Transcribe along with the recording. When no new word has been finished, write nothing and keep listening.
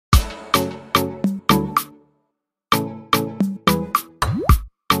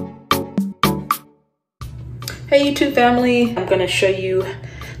Hey YouTube family, I'm gonna show you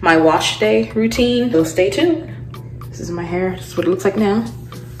my wash day routine, so stay tuned. This is my hair, this is what it looks like now.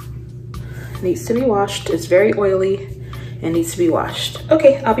 It needs to be washed, it's very oily and needs to be washed.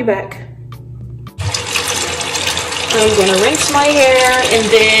 Okay, I'll be back. I'm gonna rinse my hair and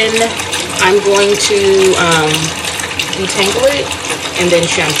then I'm going to detangle it and then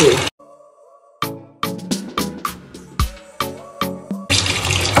shampoo.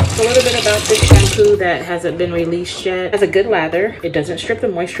 A little bit about this shampoo that hasn't been released yet. It has a good lather. It doesn't strip the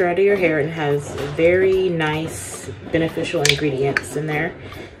moisture out of your hair and has very nice beneficial ingredients in there.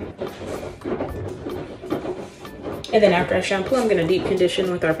 And then after I shampoo, I'm gonna deep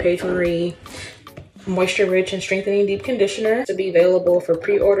condition with our Page Marie Moisture Rich and Strengthening Deep Conditioner to be available for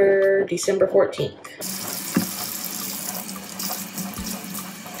pre-order December 14th.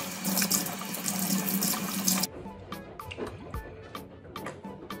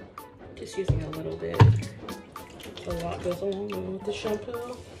 Just using a little bit. A lot goes along with the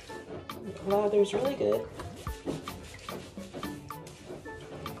shampoo. The lather's really good.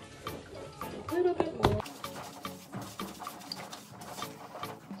 A little bit more.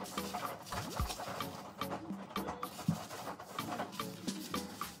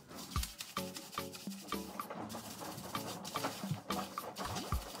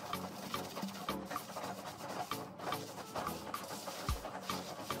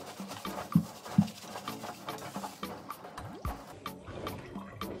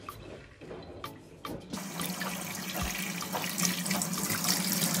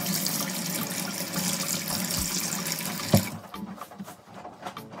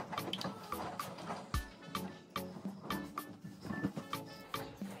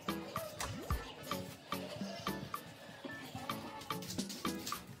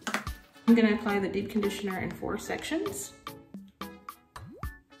 I'm going to apply the deep conditioner in 4 sections.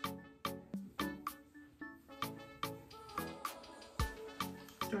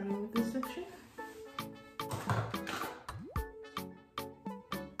 Starting with this section.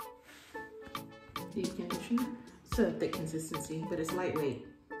 Deep conditioner. It's a thick consistency, but it's lightweight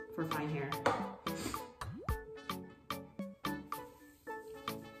for fine hair.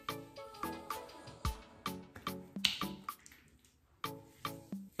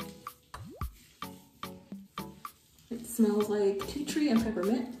 It smells like tea tree and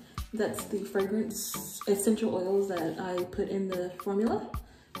peppermint. That's the fragrance essential oils that I put in the formula.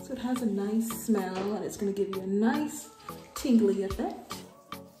 So it has a nice smell and it's gonna give you a nice tingly effect.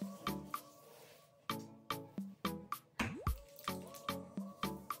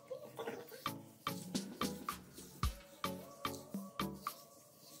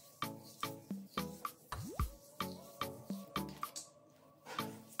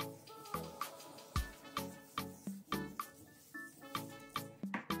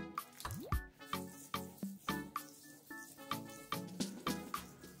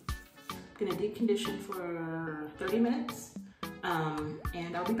 Gonna deep condition for 30 minutes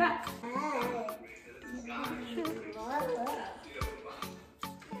and I'll be back.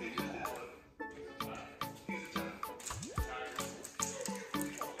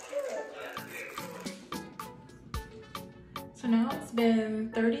 So now it's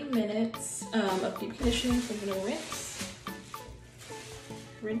been 30 minutes of deep conditioning, so I'm gonna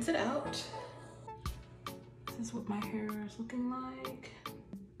rinse it out. This is what my hair is looking like.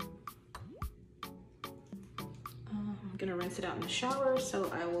 I'm gonna rinse it out in the shower,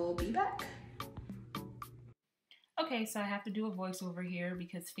 so I will be back. Okay, so I have to do a voiceover here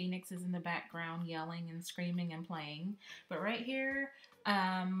because Phoenix is in the background yelling and screaming and playing. But right here,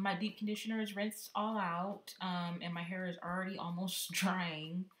 my deep conditioner is rinsed all out and my hair is already almost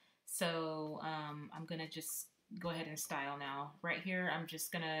drying. So I'm gonna just go ahead and style now. Right here, I'm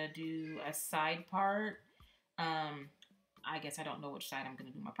just gonna do a side part. I guess I don't know which side I'm gonna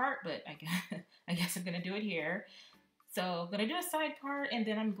do my part, but I guess I'm gonna do it here. So I'm gonna do a side part and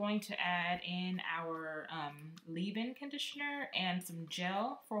then I'm going to add in our leave-in conditioner and some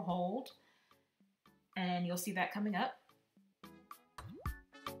gel for hold. And you'll see that coming up.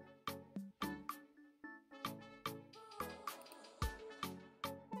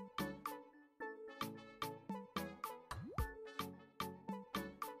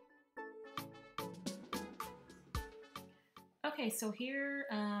 Okay, so here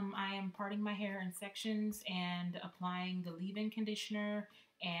I am parting my hair in sections and applying the leave-in conditioner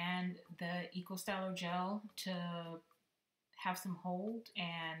and the Eco Styler gel to have some hold,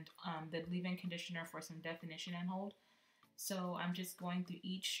 and the leave-in conditioner for some definition and hold. So I'm just going through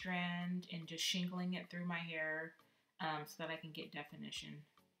each strand and just shingling it through my hair so that I can get definition.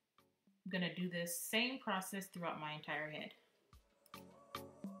 I'm going to do this same process throughout my entire head.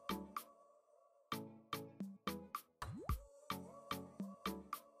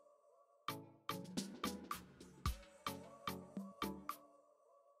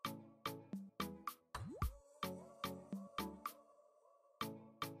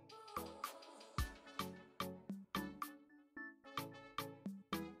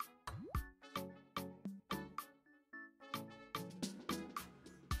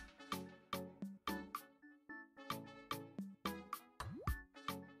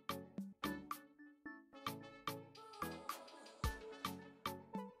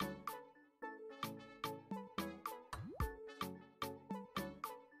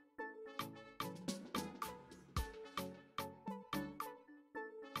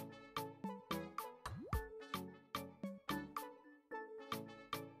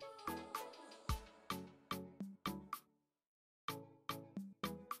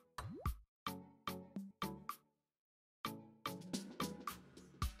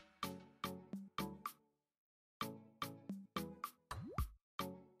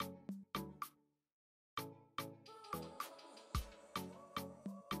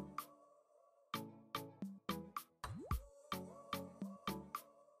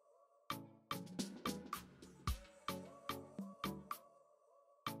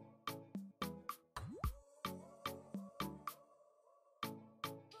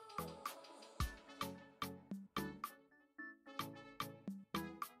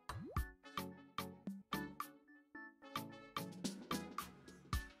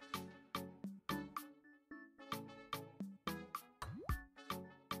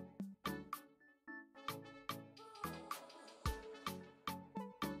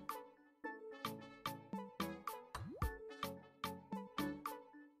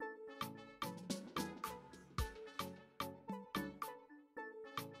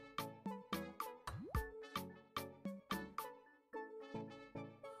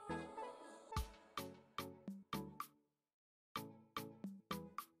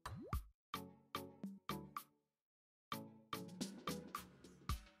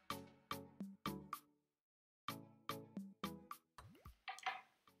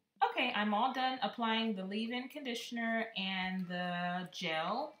 Okay, I'm all done applying the leave-in conditioner and the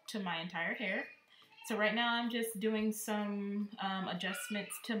gel to my entire hair. So right now I'm just doing some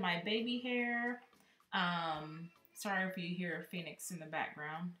adjustments to my baby hair. Sorry if you hear Phoenix in the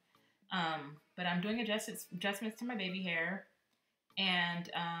background. But I'm doing adjustments to my baby hair. And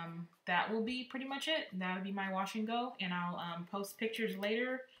that will be pretty much it. That'll be my wash and go. And I'll post pictures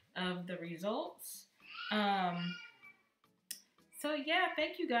later of the results. So yeah,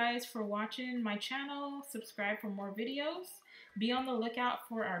 thank you guys for watching my channel. Subscribe for more videos. Be on the lookout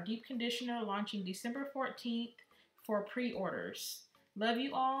for our deep conditioner launching December 14th for pre-orders. Love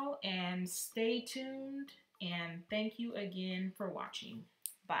you all and stay tuned. And thank you again for watching.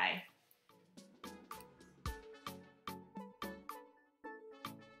 Bye.